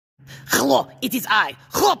Hello, it is I,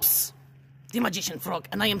 Hops, the magician frog,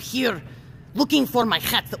 and I am here looking for my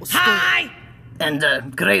hat that was stolen. Hi!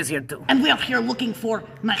 And Gray's here too. And we are here looking for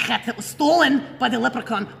my hat that was stolen by the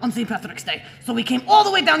leprechaun on St. Patrick's Day. So we came all the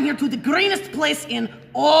way down here to the greenest place in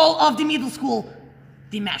all of the middle school,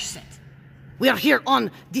 the MASH set. We are here on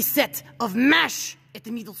the set of MASH at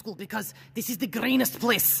the middle school because this is the greenest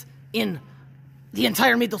place in the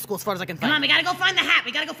entire middle school as far as I can find. Come on, we gotta go find the hat.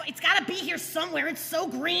 It's gotta be here somewhere. It's so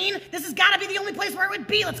green. This has gotta be the only place where it would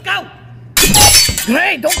be. Let's go.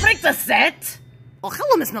 Gray, don't break the set! Oh,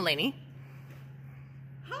 hello, Miss Nalini.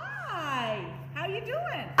 Hi, how you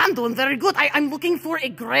doing? I'm doing very good. I'm looking for a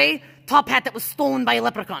gray top hat that was stolen by a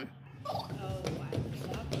leprechaun. Oh, I'm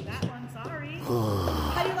sorry, that one, sorry.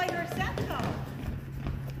 How do you like our set,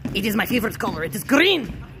 though? It is my favorite color. It is green.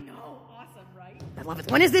 I know, awesome, right? I love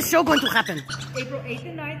it. When is this show going to happen? April 8th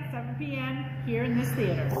and 9th, 7 p.m. here in this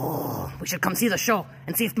theater. Oh, we should come see the show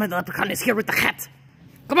and see if my leprechaun is here with the hat.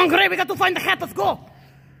 Come on, Gray, we got to find the hat. Let's go.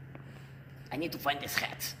 I need to find this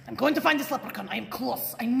hat. I'm going to find this leprechaun. I am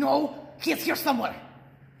close. I know he is here somewhere.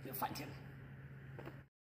 We'll find him.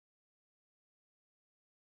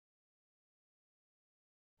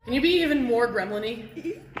 Can you be even more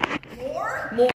gremlin-y? More? More.